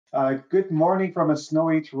Good morning from a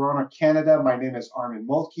snowy Toronto, Canada. My name is Armin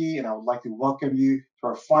Mulkey, and I would like to welcome you to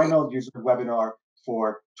our final user webinar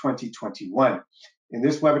for 2021. In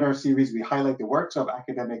this webinar series, we highlight the works of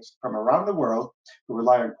academics from around the world who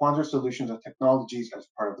rely on Quanser solutions and technologies as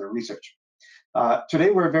part of their research. Today,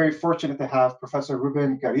 we're very fortunate to have Professor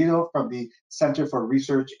Ruben Garrido from the Center for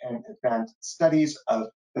Research and Advanced Studies of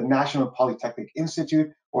the National Polytechnic Institute,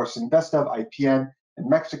 or CINVESTA IPN, in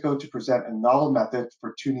Mexico to present a novel method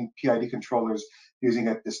for tuning PID controllers using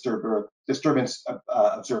a disturbance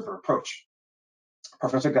observer approach.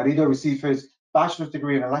 Professor Garrido received his bachelor's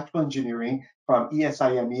degree in electrical engineering from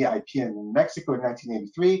ESIME IPN in Mexico in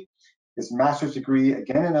 1983, his master's degree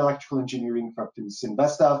again in electrical engineering from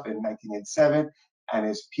CINVESTA in 1987, and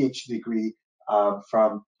his PhD degree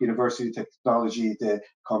from University of Technology de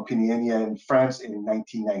Compiègne in France in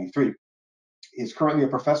 1993. He is currently a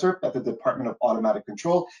professor at the Department of Automatic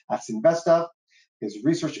Control at CINVESTA. His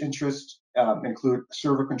research interests include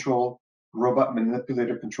servo control, robot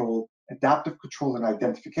manipulator control, adaptive control and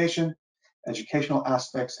identification, educational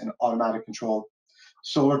aspects and automatic control,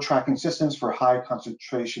 solar tracking systems for high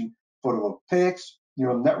concentration photovoltaics,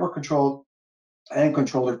 neural network control, and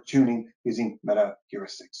controller tuning using meta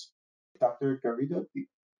heuristics. Dr. Garrido, the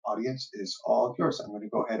audience is all yours. I'm going to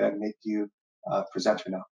go ahead and make you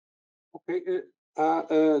presenter now. Okay.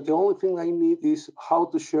 The only thing I need is how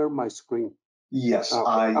to share my screen. Yes.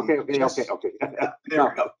 Okay. There we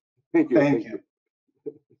go. Thank you. Thank you.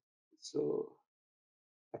 So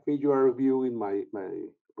I think you are viewing my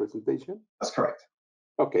presentation. That's correct.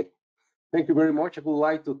 Okay. Thank you very much. I would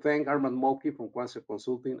like to thank Armin Mulkey from Quanser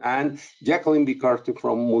Consulting and Jacqueline Vicarte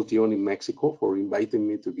from Multion in Mexico for inviting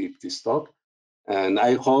me to give this talk. And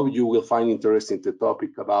I hope you will find interesting the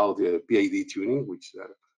topic about the PID tuning, which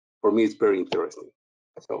for me is very interesting.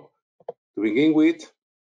 So to begin with,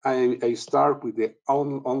 I start with the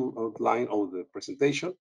outline of the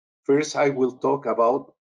presentation. First, I will talk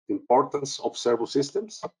about the importance of servo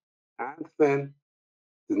systems, and then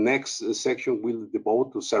the next section will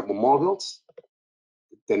devote to servo models,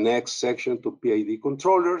 the next section to PID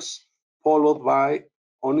controllers, followed by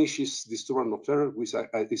Ohnishi's disturbance observer, which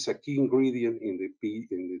is a key ingredient in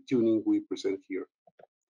the tuning we present here.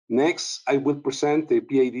 Next, I will present the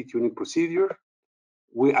PID tuning procedure.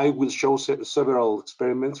 I will show several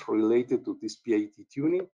experiments related to this PID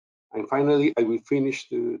tuning. And finally, I will finish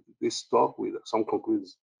this talk with some concluding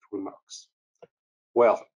remarks.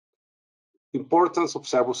 Well, importance of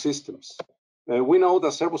servo systems. We know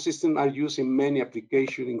that servo systems are used in many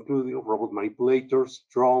applications, including robot manipulators,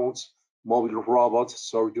 drones, mobile robots,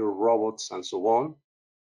 surgery robots, and so on.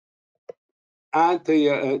 And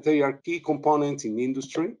they are key components in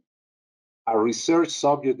industry, a research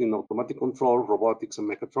subject in automatic control, robotics, and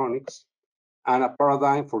mechatronics, and a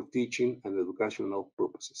paradigm for teaching and educational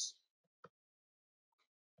purposes.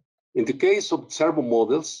 In the case of servo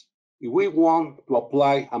models, if we want to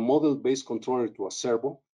apply a model-based controller to a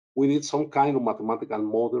servo, we need some kind of mathematical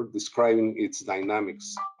model describing its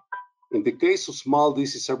dynamics. In the case of small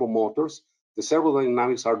DC servo motors, the servo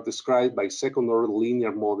dynamics are described by second-order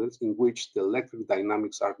linear models in which the electric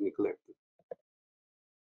dynamics are neglected.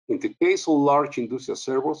 In the case of large industrial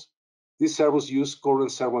servos, these servos use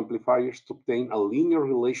current servo amplifiers to obtain a linear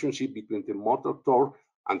relationship between the motor torque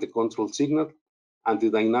and the control signal, and the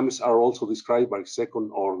dynamics are also described by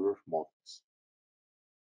second-order models.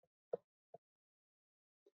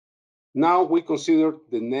 Now we consider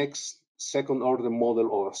the next second-order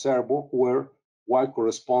model of a servo, where Y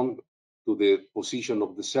corresponds to the position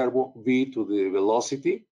of the servo, V to the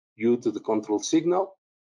velocity, U to the control signal,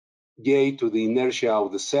 J to the inertia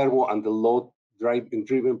of the servo and the load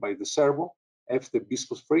driven by the servo, F the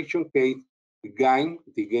viscous friction, K the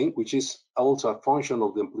gain, which is also a function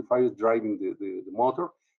of the amplifier driving the motor,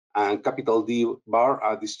 and capital D bar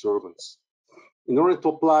a disturbance. In order to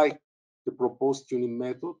apply the proposed tuning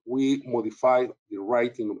method, we modify the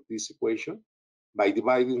writing of this equation by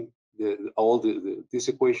dividing this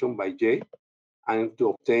equation by J, and to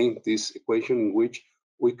obtain this equation in which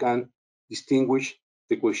we can distinguish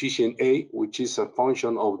the coefficient A, which is a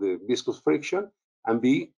function of the viscous friction, and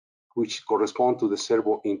B, which correspond to the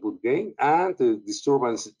servo input gain, and the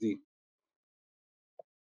disturbance D.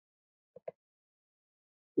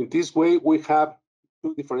 In this way, we have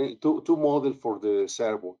two models for the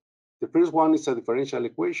servo. The first one is a differential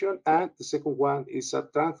equation, and the second one is a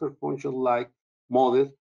transfer function-like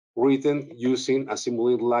model written using a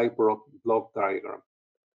simulated light block diagram.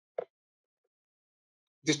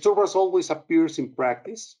 Disturbance always appears in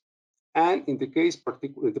practice, and in the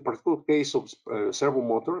particular case of servo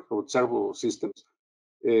motor or servo systems,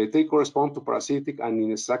 They correspond to parasitic and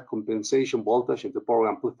inexact compensation voltage in the power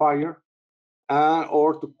amplifier,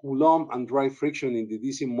 or to Coulomb and drive friction in the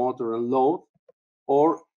DC motor and load,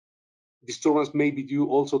 or disturbance may be due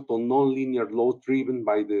also to nonlinear load driven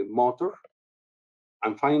by the motor.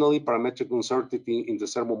 And finally, parametric uncertainty in the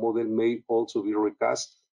servo model may also be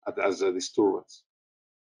recast as a disturbance.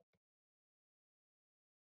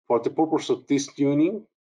 For the purpose of this tuning,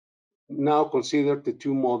 now consider the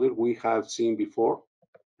two models we have seen before.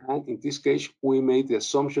 And in this case, we made the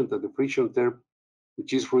assumption that the friction term,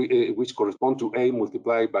 which corresponds to A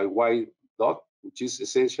multiplied by Y dot, which is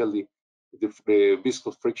essentially the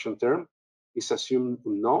viscous friction term, is assumed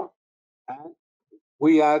unknown. And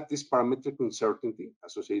we add this parametric uncertainty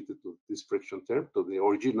associated to this friction term to the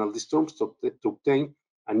original disturbance to obtain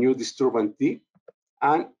a new disturbance D.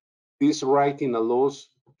 And this writing allows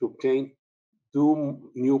to obtain two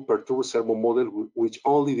new perturbed servo model, which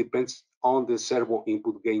only depends on the servo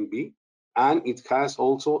input gain B, and it has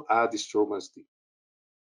also a disturbance D.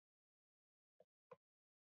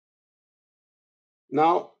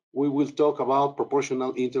 Now we will talk about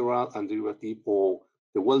proportional, integral, and derivative for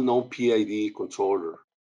the well-known PID controller.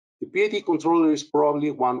 The PID controller is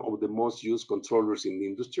probably one of the most used controllers in the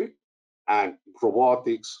industry, and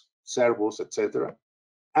robotics, servos, etc.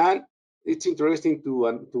 And it's interesting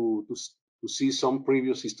to see some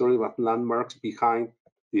previous historical landmarks behind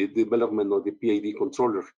the development of the PID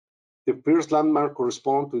controller. The first landmark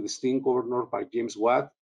corresponds to the steam governor by James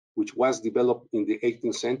Watt, which was developed in the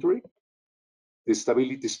 18th century. The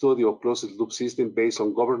stability study of closed loop system based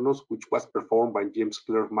on governors, which was performed by James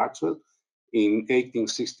Clerk Maxwell in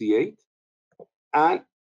 1868. And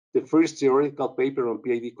the first theoretical paper on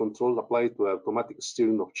PID control applied to automatic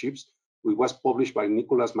steering of chips, which was published by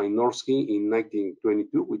Nicholas Minorski in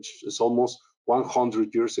 1922, which is almost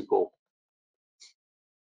 100 years ago.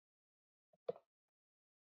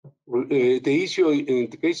 In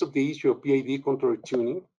the case of the issue of PID control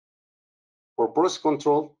tuning, for process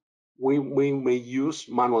control, we may use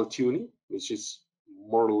manual tuning, which is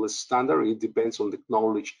more or less standard. It depends on the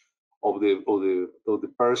knowledge of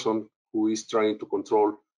the person who is trying to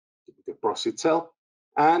control the process itself.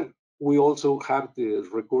 And we also have the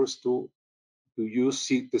recourse to use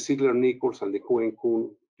the Ziegler-Nichols and the Cohen-Kuhn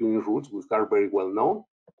tuning rules, which are very well known.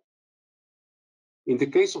 In the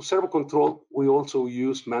case of servo control, we also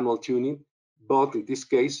use manual tuning, but in this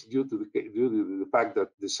case, due to the fact that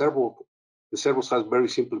the servos has very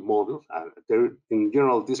simple models, in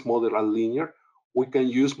general, this model are linear, we can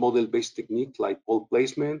use model-based techniques like pole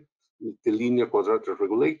placement, the linear quadratic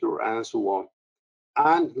regulator, and so on.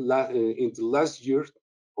 And in the last year,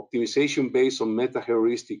 optimization based on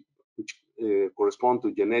meta-heuristic, which correspond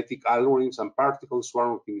to genetic algorithms and particle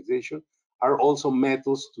swarm optimization, are also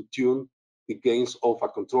methods to tune the gains of a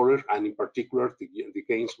controller, and in particular, the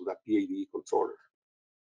gains of a PID controller.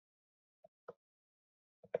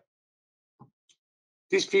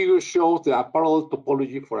 This figure shows the parallel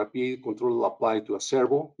topology for a PID controller applied to a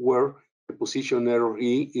servo, where the position error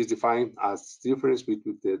E is defined as difference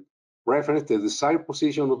between the reference, the desired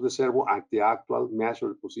position of the servo, and the actual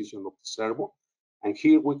measured position of the servo. And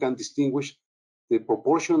here we can distinguish the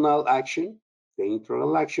proportional action, the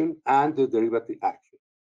integral action, and the derivative action.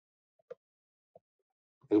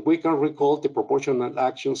 And we can recall the proportional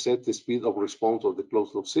action set the speed of response of the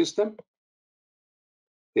closed loop system.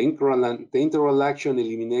 The integral action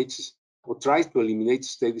eliminates or tries to eliminate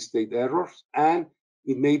steady state errors, and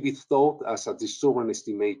it may be thought as a disturbance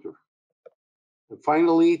estimator. And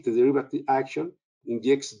finally, the derivative action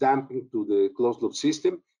injects damping to the closed loop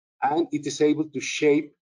system, and it is able to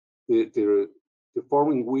shape the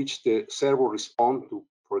form in which the servo responds to,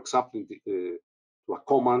 for example, to a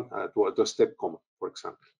command, to a step command, for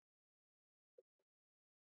example.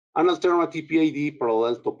 An alternative PID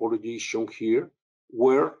parallel topology is shown here,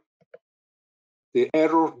 where the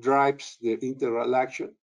error drives the integral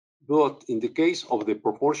action, but in the case of the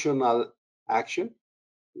proportional action,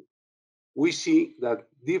 we see that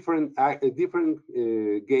different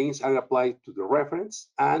gains are applied to the reference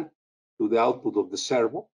and to the output of the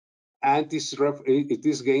servo, and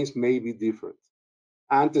these gains may be different.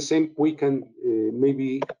 And the same we can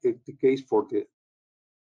maybe the case for the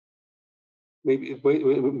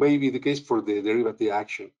maybe the case for the derivative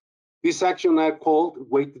action. These actions are called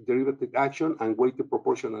weighted derivative action and weighted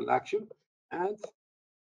proportional action. And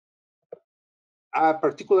a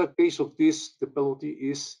particular case of this topology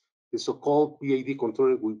is the so-called PID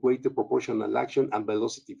controller with weighted proportional action and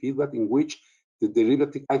velocity feedback, in which the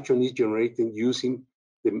derivative action is generated using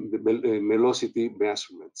the velocity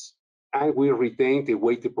measurements. And we retain the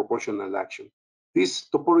weighted proportional action. This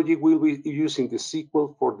topology will be using the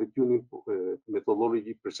sequel for the tuning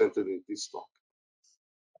methodology presented in this talk.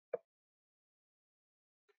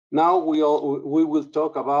 Now we will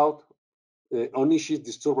talk about Ohnishi's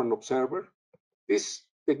disturbance observer. This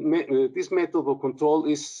method of control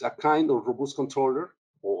is a kind of robust controller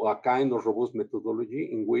or a kind of robust methodology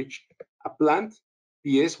in which a plant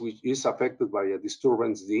PS, which is affected by a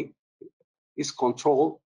disturbance D, is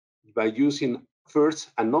controlled by using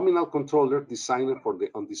first a nominal controller designed for the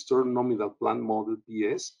undisturbed nominal plant model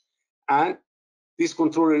PS, and this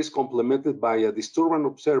controller is complemented by a disturbance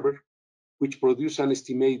observer which produces an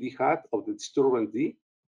estimated D hat of the disturbance D,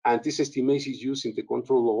 and this estimate is used in the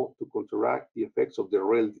control law to counteract the effects of the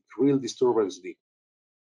real disturbance D.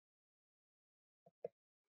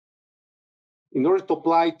 In order to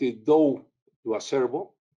apply the DOE to a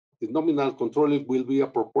servo, the nominal controller will be a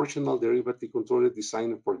proportional derivative controller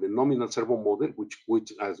designed for the nominal servo model,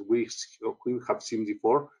 which as we have seen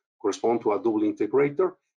before, correspond to a double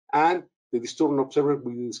integrator, and the disturbance observer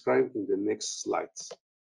will be described in the next slides.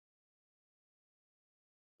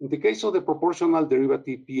 In the case of the proportional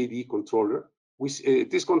derivative PID controller,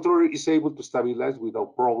 this controller is able to stabilize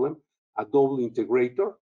without problem a double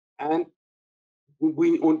integrator, and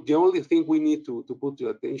the only thing we need to put to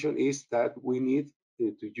attention is that we need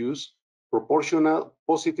to use proportional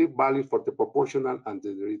positive value for the proportional and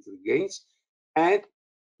the derivative gains. And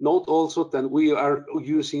note also that we are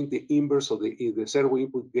using the inverse of the servo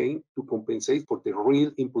input gain to compensate for the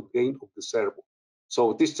real input gain of the servo.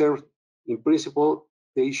 So this term, in principle,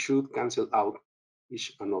 they should cancel out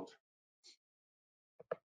each another.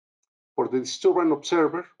 For the disturbance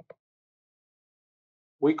observer,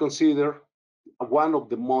 we consider one of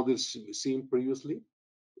the models seen previously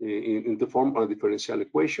in the form of a differential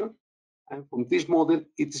equation. And from this model,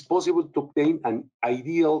 it is possible to obtain an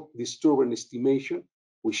ideal disturbance estimation,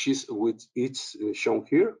 which is shown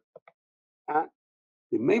here. And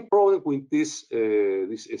the main problem with this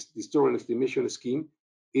disturbance estimation scheme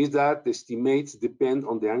is that the estimates depend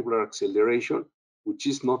on the angular acceleration, which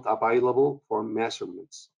is not available for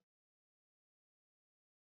measurements.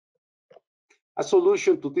 A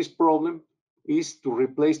solution to this problem is to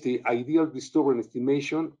replace the ideal disturbance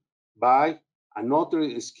estimation by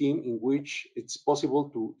another scheme in which it's possible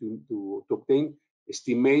to obtain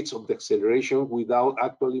estimates of the acceleration without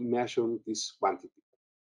actually measuring this quantity.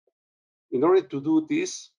 In order to do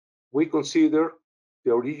this, we consider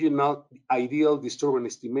the original ideal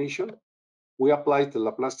disturbance estimation. We apply the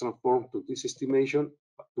Laplace transform to this estimation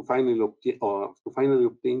to finally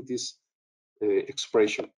obtain this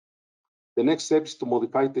expression. The next step is to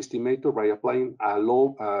modify the estimator by applying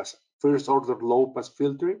a first order low pass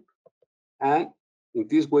filtering. And in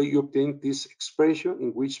this way, you obtain this expression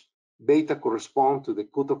in which beta corresponds to the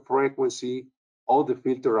cutoff frequency of the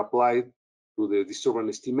filter applied to the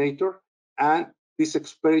disturbance estimator. And this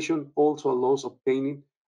expression also allows obtaining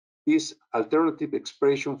this alternative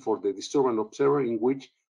expression for the disturbance observer in which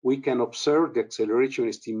we can observe the acceleration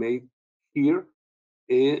estimate here.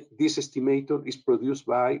 This estimator is produced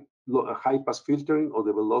by high pass filtering of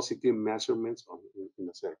the velocity measurements in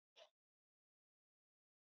a servo.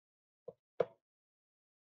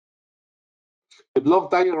 The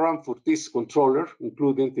block diagram for this controller,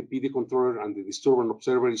 including the PD controller and the disturbance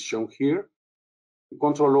observer, is shown here. The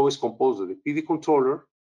control law is composed of the PD controller,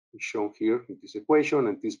 is shown here in this equation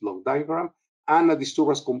and this block diagram, and a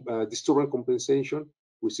disturbance compensation,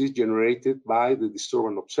 which is generated by the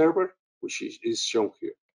disturbance observer, which is shown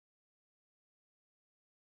here.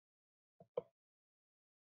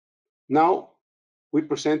 Now, we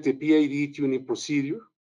present the PID tuning procedure,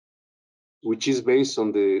 which is based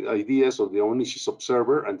on the ideas of the Ohnishi's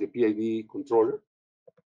observer and the PID controller.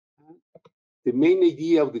 The main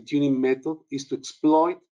idea of the tuning method is to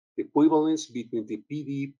exploit the equivalence between the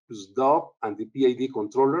PD plus DOP and the PID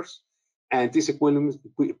controllers. And this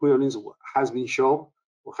equivalence has been shown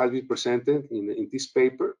or has been presented in this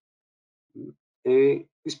paper.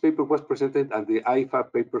 This paper was presented at the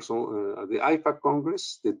IFA the IFA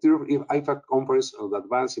Congress, the third IFA Conference on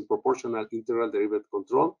Advanced in Proportional Integral Derivative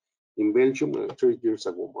Control in Belgium 3 years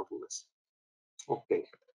ago, more or less. Okay.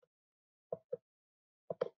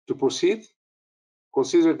 To proceed,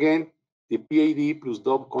 consider again the PID plus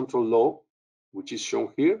DOP control law, which is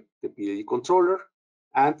shown here, the PID controller,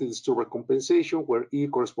 and the disturbance compensation, where E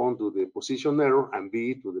corresponds to the position error and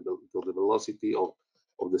B to the velocity of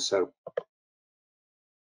the servo.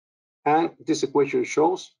 And this equation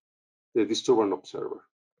shows the disturbance observer.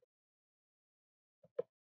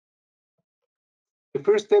 The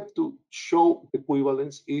first step to show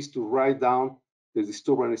equivalence is to write down the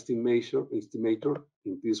disturbance estimator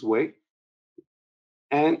in this way.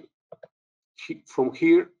 And from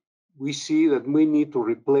here, we see that we need to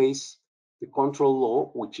replace the control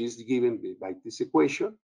law, which is given by this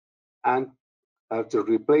equation. And after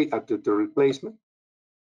the replacement,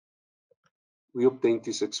 we obtain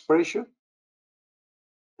this expression.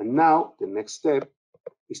 And now the next step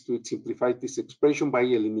is to simplify this expression by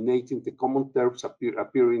eliminating the common terms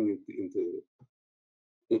appearing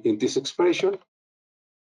in this expression.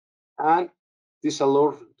 And this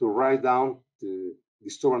allows to write down the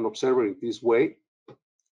disturbance observer in this way.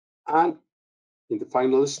 And in the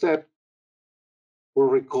final step, we'll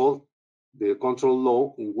recall the control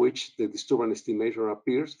law in which the disturbance estimation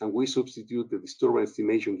appears, and we substitute the disturbance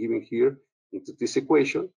estimation given here into this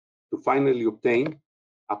equation to finally obtain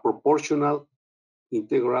a proportional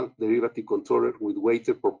integral derivative controller with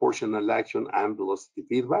weighted proportional action and velocity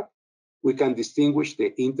feedback. We can distinguish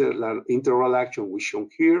the integral action we shown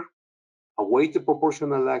here, a weighted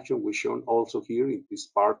proportional action we shown also here in this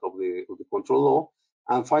part of the control law,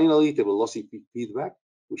 and finally the velocity feedback,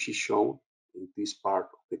 which is shown in this part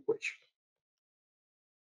of the equation.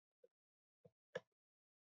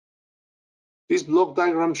 This block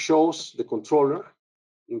diagram shows the controller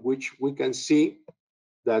in which we can see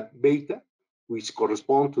that beta, which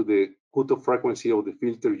corresponds to the cutoff frequency of the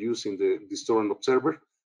filter used in the disturbance observer,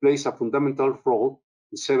 plays a fundamental role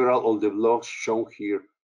in several of the blocks shown here.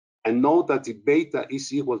 And note that if beta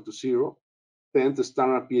is equal to 0, then the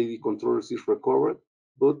standard PID controller is recovered,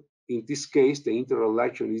 but in this case, the integral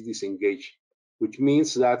action is disengaged, which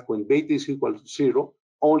means that when beta is equal to 0,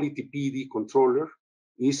 only the PID controller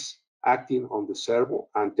is acting on the servo,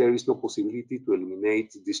 and there is no possibility to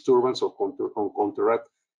eliminate disturbance or counteract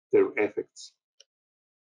their effects.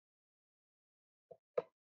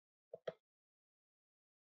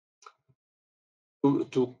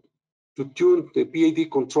 To tune the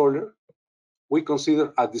PID controller, we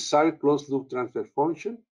consider a desired closed loop transfer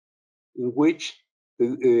function in which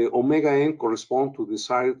the omega n corresponds to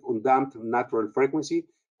desired undamped natural frequency,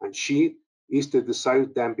 and she is the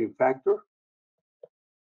desired damping factor.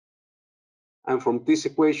 And from this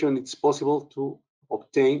equation, it's possible to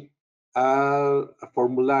obtain a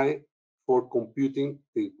formulae for computing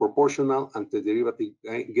the proportional and the derivative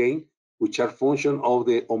gain, which are function of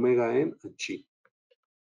the omega n and chi.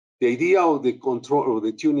 The idea of the control of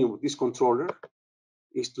the tuning of this controller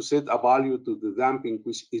is to set a value to the damping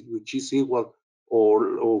which is equal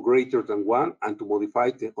or greater than 1, and to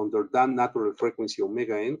modify the underdamped natural frequency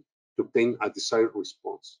omega n to obtain a desired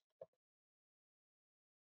response.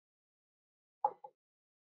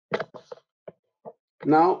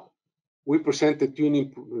 Now we present the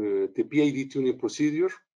tuning, the PID tuning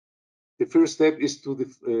procedure. The first step is to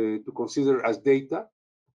consider as data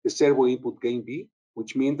the servo input gain B,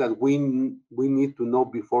 which means that we need to know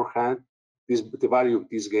beforehand the value of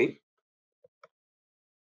this gain.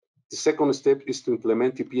 The second step is to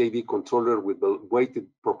implement the PID controller with the weighted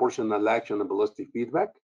proportional action and velocity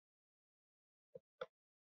feedback.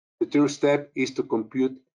 The third step is to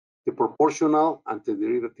compute the proportional and the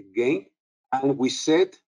derivative gain, and we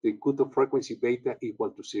set the cutoff frequency beta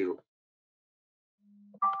equal to 0.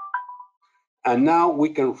 And now we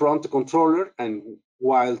can run the controller, and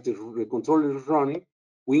while the controller is running,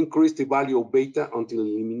 we increase the value of beta until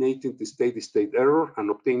eliminating the steady-state error and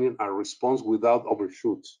obtaining a response without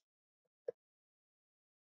overshoots.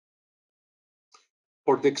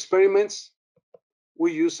 For the experiments,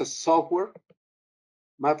 we use a software,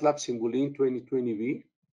 MATLAB Simulink 2020V,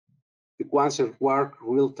 the Quanser Quark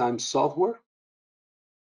real-time software.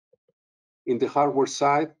 In the hardware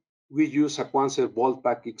side, we use a Quanser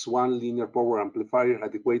Voltpack X1 linear power amplifier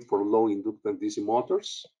adequate for low inductance DC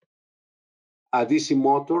motors. A DC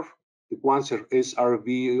motor, the Quanser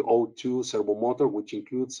SRV02 servo motor, which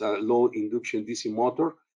includes a low induction DC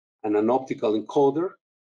motor and an optical encoder.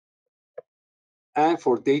 And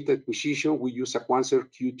for data acquisition, we use a Quanser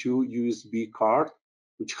Q2 USB card,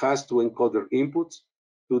 which has two encoder inputs,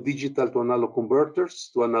 2 digital to analog converters,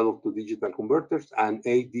 2 analog to digital converters, and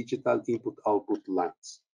 8 digital input-output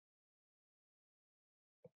lines.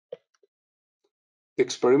 The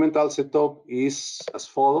experimental setup is as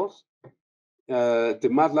follows. The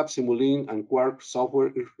MATLAB Simulink and Quark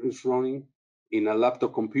software is running in a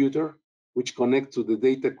laptop computer, which connects to the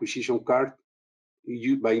data acquisition card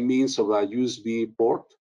by means of a USB port.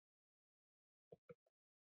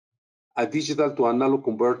 A digital to analog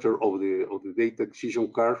converter of the data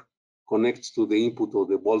acquisition card connects to the input of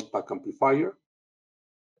the Voltpack amplifier.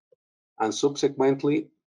 And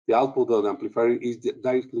subsequently, the output of the amplifier is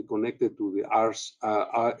directly connected to the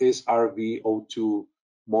SRV02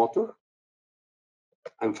 motor.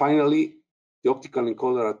 And finally, the optical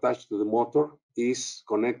encoder attached to the motor is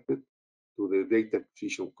connected to the data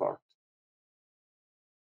acquisition card.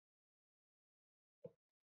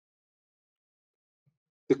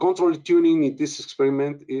 The control tuning in this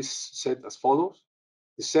experiment is set as follows.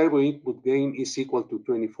 The servo input gain is equal to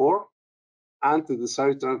 24, and the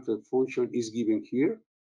desired transfer function is given here.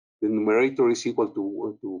 The numerator is equal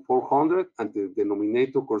to 400, and the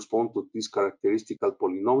denominator corresponds to this characteristical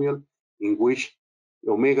polynomial in which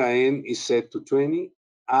omega n is set to 20,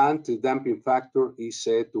 and the damping factor is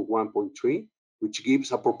set to 1.3, which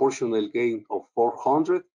gives a proportional gain of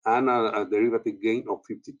 400 and a derivative gain of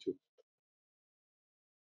 52.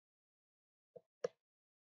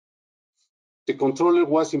 The controller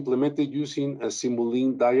was implemented using a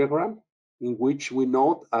Simulink diagram in which we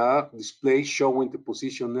note a display showing the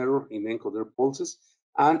position error in encoder pulses,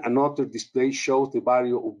 and another display shows the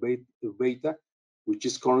value of beta, which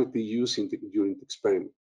is currently used during the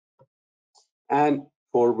experiment. And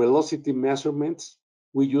for velocity measurements,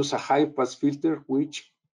 we use a high-pass filter,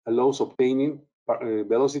 which allows obtaining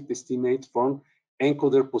velocity estimates from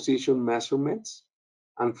encoder position measurements.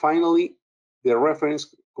 And finally, the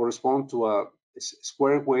reference corresponds to a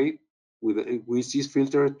square wave with this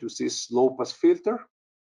filter to this low-pass filter.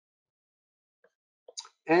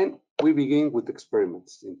 And we begin with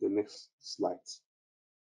experiments in the next slides.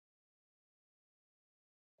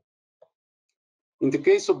 In the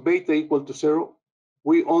case of beta equal to 0,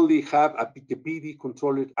 we only have a PID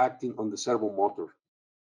controller acting on the servo motor.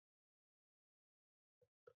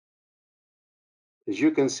 As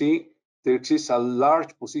you can see, there exists a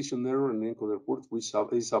large position error in encoder pulse, which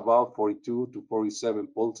is about 42 to 47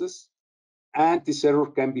 pulses. And this error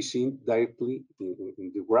can be seen directly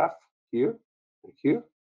in the graph here and here.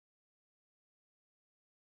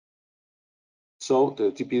 So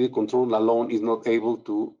the TPD control alone is not able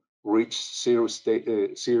to reach zero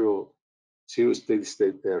steady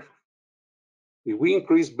state error. If we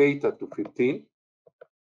increase beta to 15,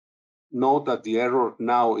 note that the error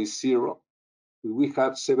now is 0. We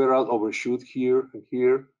have several overshoot here and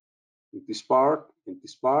here, in this part, and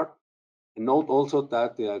note also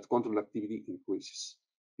that the control activity increases.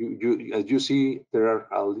 As you see, there are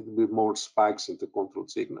a little bit more spikes in the control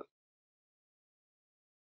signal.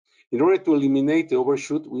 In order to eliminate the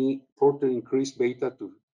overshoot, we further increase beta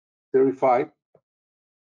to 35.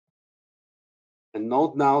 And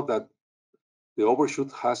note now that the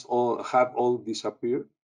overshoot have all disappeared.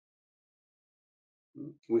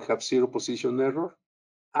 We have 0 position error,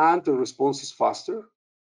 and the response is faster,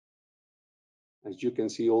 as you can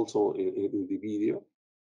see also in the video.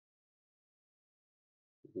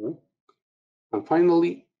 And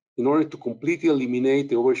finally, in order to completely eliminate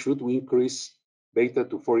the overshoot, we increase beta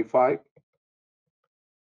to 45.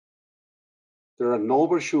 There are no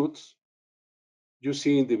overshoots. You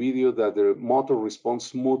see in the video that the motor responds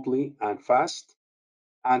smoothly and fast,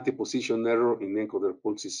 and the position error in encoder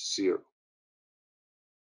pulse is 0.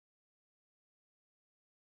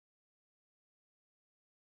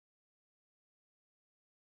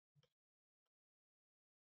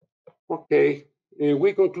 Okay,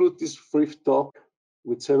 we conclude this brief talk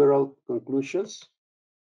with several conclusions.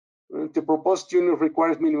 The proposed tuning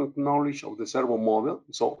requires minimum knowledge of the servo model,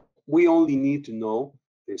 so we only need to know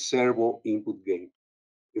the servo input gain.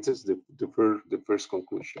 This is the first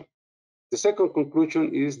conclusion. The second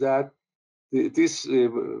conclusion is that this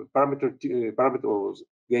parameter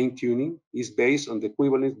gain tuning is based on the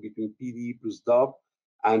equivalence between PD plus DOB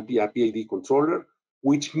and a PID controller,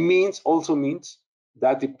 which also means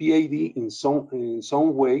that the PID in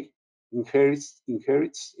some way inherits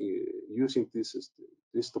using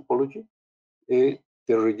this topology the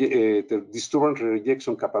disturbance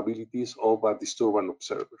rejection capabilities of a disturbance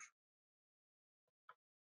observer.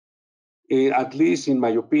 At least in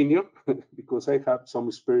my opinion, because I have some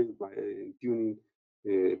experience in tuning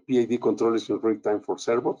PID controllers in real time for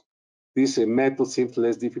servos, this method seems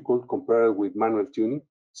less difficult compared with manual tuning.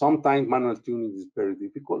 Sometimes manual tuning is very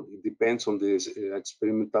difficult. It depends on the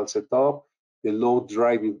experimental setup, the load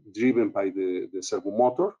driven by the servo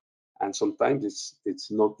motor, and sometimes it's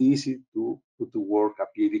not easy to put to work a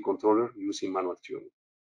PID controller using manual tuning.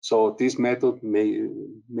 So this method may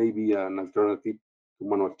be an alternative to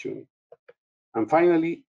manual tuning. And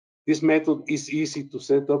finally, this method is easy to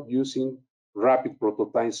set up using rapid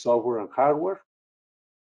prototype software and hardware.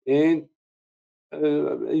 And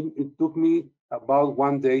it took me about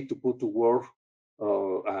 1 day to put to work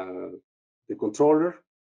the controller,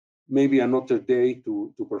 maybe another day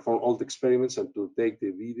to perform all the experiments and to take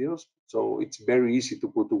the videos. So it's very easy to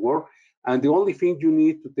put to work. And the only thing you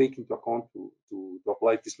need to take into account to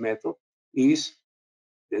apply this method is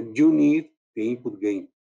that you need the input gain.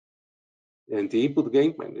 And the input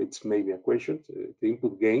gain, and it's maybe a question, the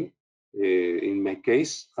input gain, in my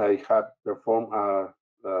case, I have performed a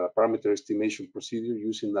parameter estimation procedure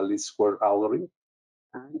using a least square algorithm.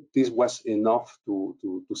 And this was enough to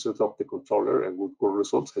set up the controller and with good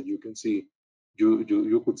results, as you can see,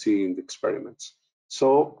 you could see in the experiments.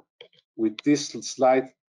 So with this slide,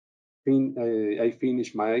 I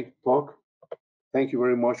finish my talk. Thank you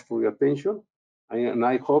very much for your attention, and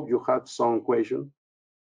I hope you have some question.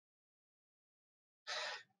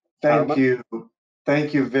 Thank you.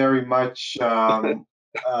 Thank you very much, Dr.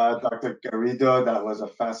 Garrido. That was a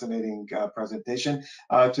fascinating presentation.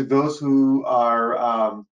 To those who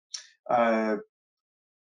are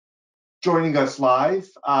joining us live,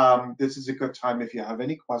 this is a good time. If you have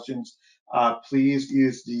any questions, please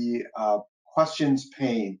use the questions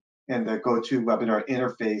pane in the GoToWebinar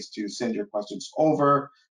interface to send your questions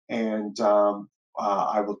over, and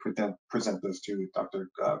I will present those to Dr.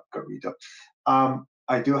 Garrido.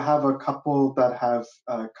 I do have a couple that have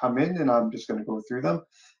come in, and I'm just going to go through them.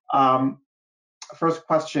 First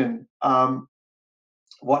question,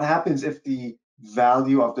 what happens if the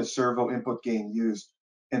value of the servo input gain used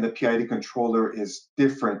in the PID controller is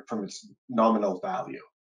different from its nominal value?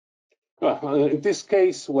 In this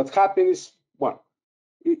case, what happens is, well,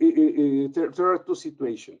 there are two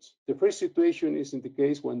situations. The first situation is in the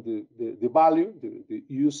case when the value, the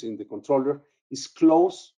use in the controller is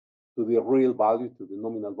close to the real value, to the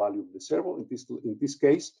nominal value of the servo. In this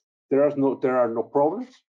case, there are no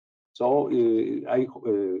problems. So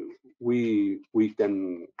we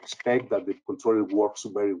can expect that the controller works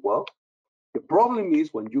very well. The problem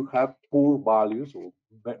is when you have poor values or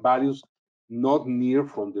values not near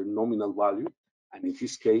from the nominal value, and in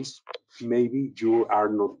this case, maybe you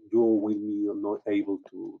will be not able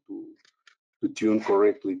to tune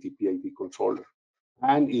correctly the PID controller,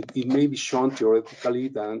 and it may be shown theoretically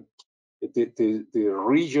that the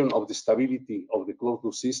region of the stability of the closed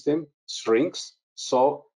loop system shrinks,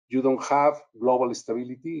 so you don't have global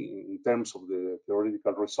stability in terms of the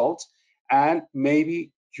theoretical results, and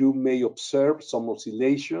maybe you may observe some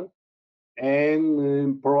oscillation,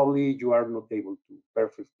 and probably you are not able to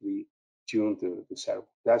perfectly tune the servo.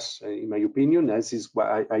 That's, in my opinion, this is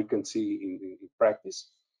what I can see in practice.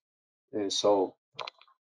 So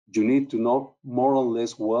you need to know more or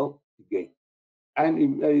less well the gain.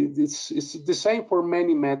 And it's the same for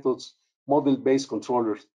many methods, model-based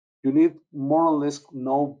controllers. You need more or less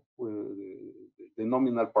know the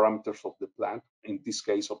nominal parameters of the plant, in this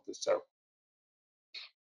case of the servo.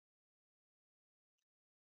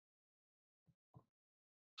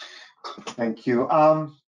 Thank you.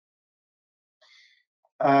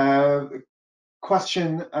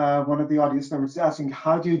 Question, one of the audience members is asking,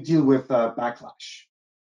 how do you deal with backlash?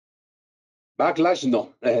 Backlash,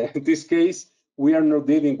 no. In this case, we are not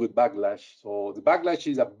dealing with backlash. So the backlash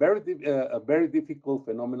is a very difficult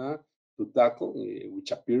phenomenon to tackle,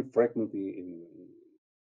 which appear frequently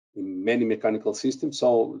in many mechanical systems.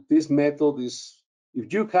 So this method is,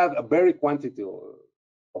 if you have a very quantity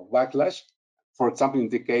of backlash, for example, in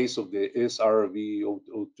the case of the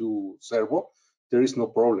SRV02 servo, there is no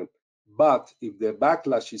problem. But if the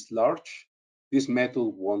backlash is large, this method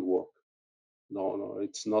won't work. No,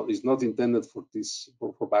 it's not intended for this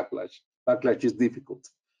for backlash. Backlash is difficult.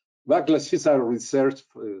 Backlash is a research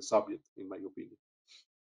subject, in my opinion.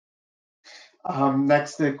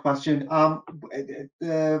 Next question,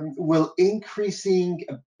 will increasing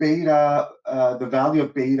beta, the value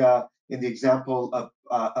of beta in the example of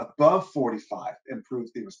above 45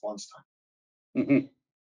 improve the response time? Mm-hmm.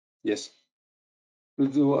 Yes. I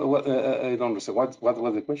don't understand. What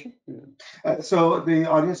was the question? So the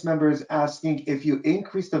audience member is asking if you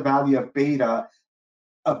increase the value of beta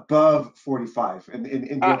above 45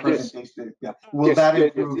 in your presentation, yes. Will that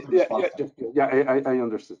improve the response time? Yeah, I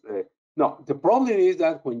understood. No, the problem is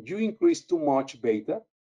that when you increase too much beta,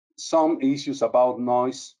 some issues about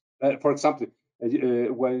noise. For example,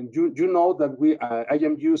 when you know that I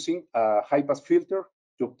am using a high-pass filter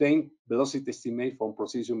to obtain velocity estimate from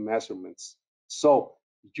precision measurements. So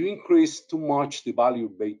if you increase too much the value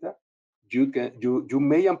of beta, you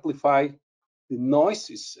may amplify the noise.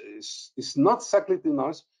 Is not exactly the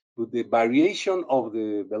noise, but the variation of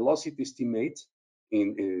the velocity estimate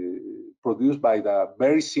produced by the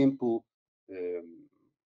very simple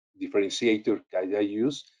differentiator that I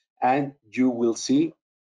use, and you will see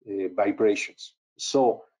vibrations.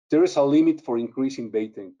 So there is a limit for increasing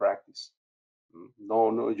beta in practice.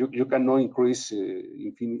 No, you cannot increase to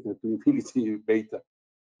infinity beta.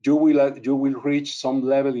 You will reach some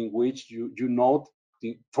level in which you know,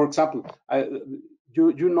 for example,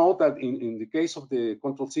 you know that in the case of the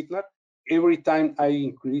control signal, every time I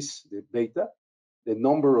increase the beta, the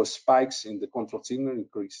number of spikes in the control signal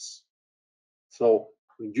increases. So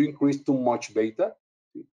when you increase too much beta,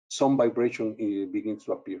 some vibration begins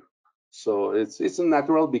to appear. So it's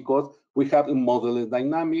natural because we have model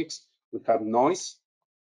dynamics, we have noise.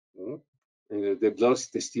 The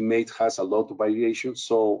velocity estimate has a lot of variation,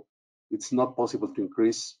 so it's not possible to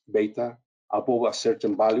increase beta above a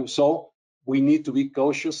certain value. So we need to be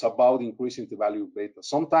cautious about increasing the value of beta.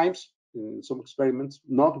 Sometimes in some experiments,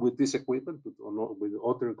 not with this equipment, but not with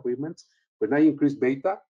other equipment, when I increase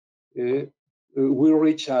beta, we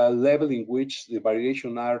reach a level in which the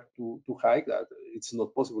variation are too high that it's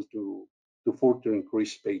not possible to further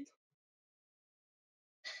increase beta.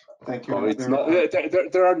 Thank you. So it's not,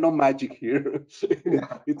 there are no magic here.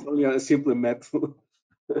 Yeah. It's only a simple method.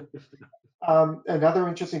 Another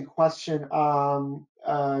interesting question. The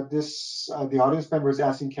audience member is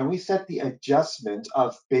asking, can we set the adjustment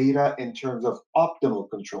of beta in terms of optimal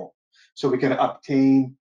control so we can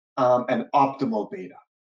obtain an optimal beta?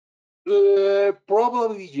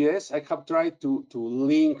 Probably yes. I have tried to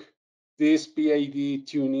link this PID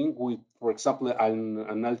tuning with, for example, an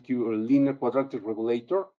LQ or linear quadratic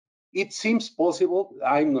regulator. It seems possible.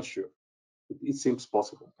 I'm not sure. It seems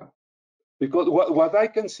possible. Because what I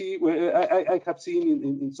can see, I have seen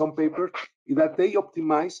in some papers, is that they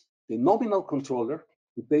optimize the nominal controller,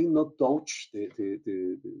 but they not touch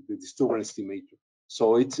the disturbance estimator.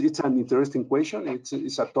 So it's an interesting question.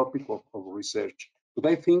 It's a topic of research, but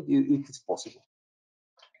I think it is possible.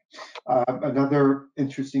 Another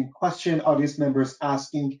interesting question, audience members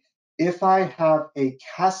asking, if I have a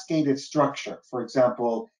cascaded structure, for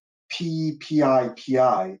example, P, PI,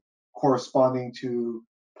 PI, corresponding to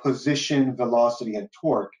position, velocity, and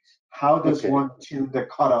torque, how does one tune the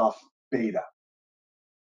cutoff beta?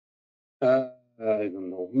 I don't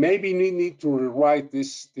know. Maybe we need to rewrite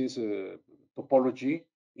this topology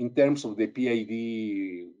in terms of the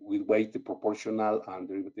PID with weighted proportional and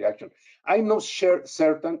derivative action. I'm not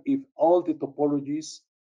certain if all the topologies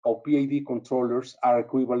of PID controllers are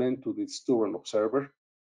equivalent to the disturbance observer.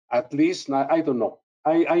 At least, I don't know.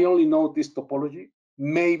 I only know this topology.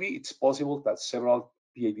 Maybe it's possible that several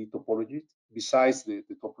PID topologies, besides the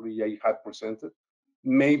topology I had presented,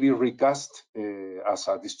 may be recast as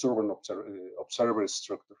a disturbance observer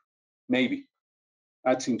structure. Maybe.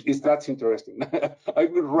 That's interesting. I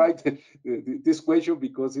will write this question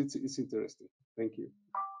because it's interesting. Thank you.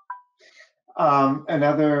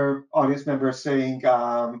 Another audience member saying,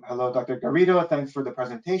 hello, Dr. Garrido, thanks for the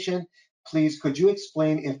presentation. Please, could you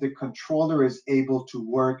explain if the controller is able to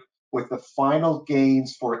work with the final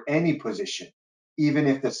gains for any position, even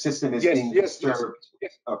if the system is being disturbed?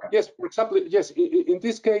 Yes. Okay. Yes, for example, yes, in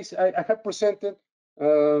this case, I have presented,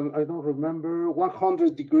 I don't remember,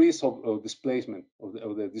 100 degrees of displacement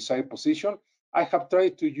of the desired position. I have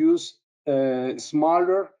tried to use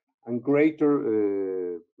smaller and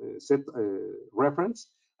greater set reference.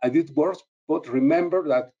 I did work, but remember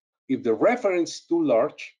that if the reference is too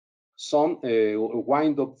large, some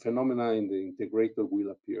wind-up phenomena in the integrator will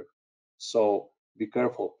appear. So be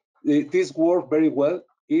careful. This works very well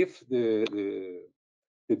if the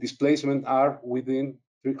displacement are within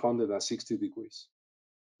 360 degrees.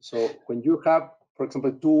 So when you have, for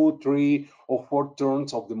example, 2, 3, or 4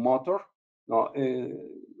 turns of the motor,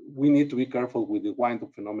 we need to be careful with the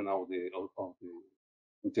wind-up phenomena of the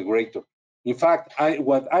integrator. In fact,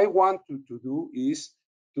 what I want to do is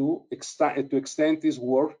to extend this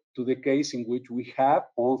work to the case in which we have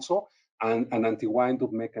also an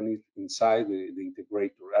anti-wind-up mechanism inside the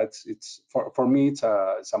integrator. For me, it's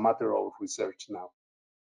a matter of research now.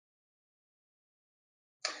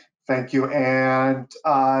 Thank you. And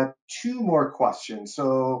 2 more questions.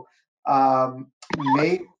 So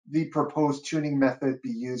may the proposed tuning method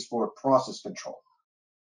be used for process control?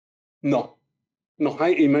 No.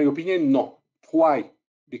 In my opinion, no. Why?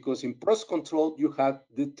 Because in process control, you have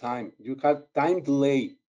the time. You have time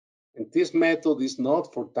delay. And this method is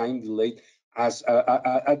not for time delay,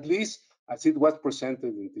 at least as it was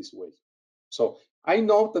presented in this way. So I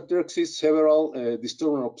know that there exist several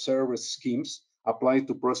disturbance observer schemes applied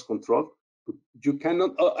to process control, but you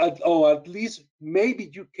cannot, or at least maybe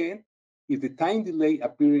you can, if the time delay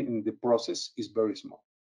appearing in the process is very small,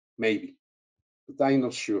 maybe, but I'm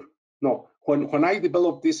not sure. No, when I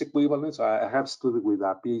developed this equivalence, I have studied with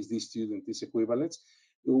a PhD student this equivalence.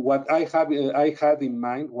 What I had in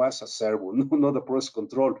mind was a servo, not a process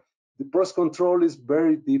control. The process control is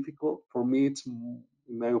very difficult. For me, it's, in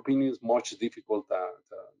my opinion, it's much difficult than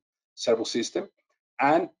the servo system.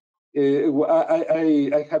 And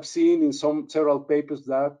I have seen in several papers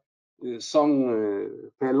that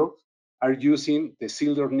some fellows are using the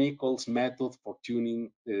Zilder-Nichols method for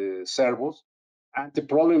tuning servos. And the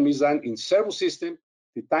problem is that in servo system,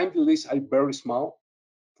 the time delays are very small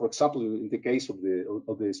for example, in the case of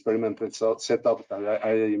the experimental setup that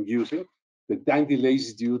I am using, the time delay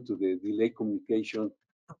is due to the delay communication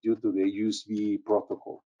due to the USB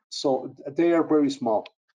protocol. So they are very small.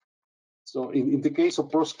 So in the case of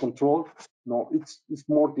process control, no, it's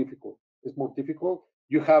more difficult. It's more difficult.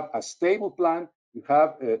 You have a stable plant. You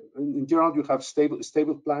have, in general, you have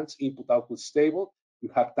stable plants, input output stable. You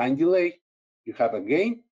have time delay. You have a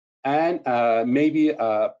gain, and maybe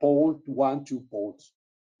a pole, 1-2 poles.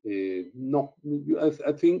 No,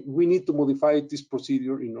 I think we need to modify this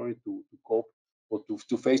procedure in order to cope or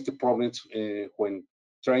to face the problems when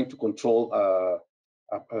trying to control a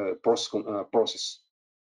process.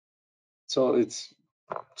 So it's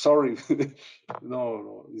sorry,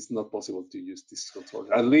 no, it's not possible to use this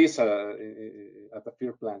controller, at least at the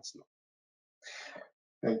pure plants. No.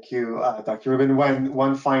 Thank you, Dr. Rubin.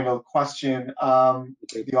 One final question.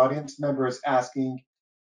 Okay. The audience member is asking,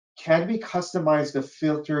 can we customize the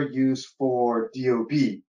filter used for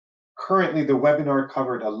DOB? Currently, the webinar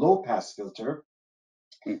covered a low-pass filter.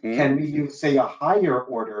 Mm-hmm. Can we use, say, a higher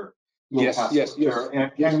order low-pass filter?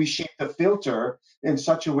 And can we shape the filter in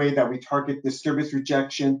such a way that we target disturbance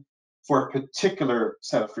rejection for a particular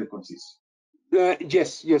set of frequencies?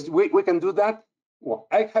 Yes, we can do that. Well,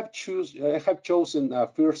 I have chosen a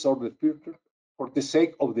first order filter for the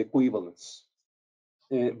sake of the equivalence.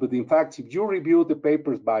 But in fact, if you review the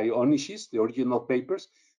papers by Ohnishi, the original papers,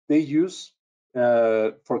 they use,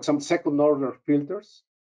 for example, second order filters,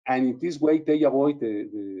 and in this way they avoid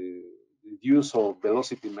the use of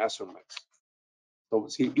velocity measurements. So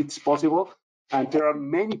see, it's possible, and there are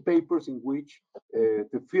many papers in which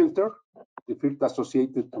the filter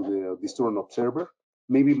associated to the disturbance observer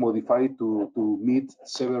may be modified to meet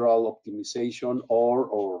several optimization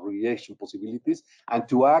or reaction possibilities and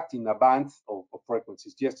to act in a band of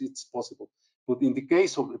frequencies. Yes, it's possible. But in the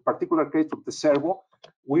case of the particular case of the servo,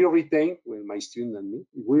 we retain, well, my student and me,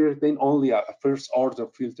 we retain only a first order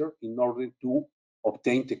filter in order to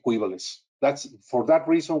obtain the equivalence. That's for that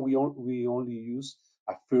reason we only use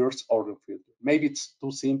a first order filter. Maybe it's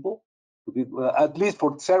too simple, but at least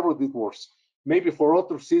for servo it works. Maybe for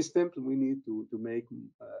other systems we need to make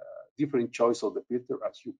different choice of the filter,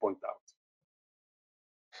 as you point out.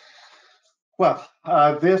 Well,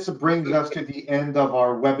 this brings us to the end of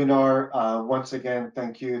our webinar. Once again,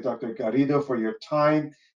 thank you, Dr. Garrido, for your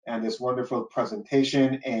time and this wonderful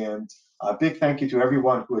presentation. And a big thank you to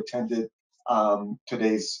everyone who attended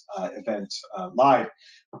today's event live.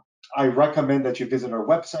 I recommend that you visit our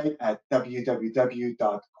website at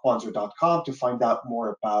www.quanser.com to find out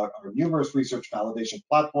more about our numerous research validation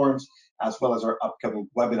platforms, as well as our upcoming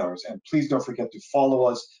webinars. And please don't forget to follow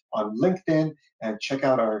us on LinkedIn and check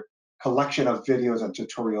out our collection of videos and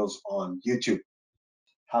tutorials on YouTube.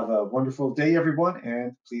 Have a wonderful day, everyone,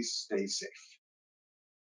 and please stay safe.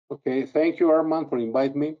 Okay, thank you, Armand, for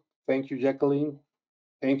inviting me. Thank you, Jacqueline.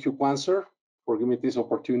 Thank you, Quanser, for giving me this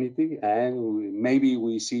opportunity, and maybe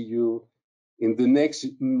we see you in the next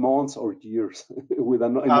months or years with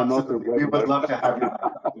another webinar. We would love to have you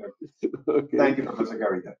back. Okay. Thank you, Professor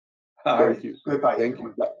Garrido. Thank you. Goodbye. Thank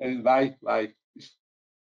you. Bye. Bye.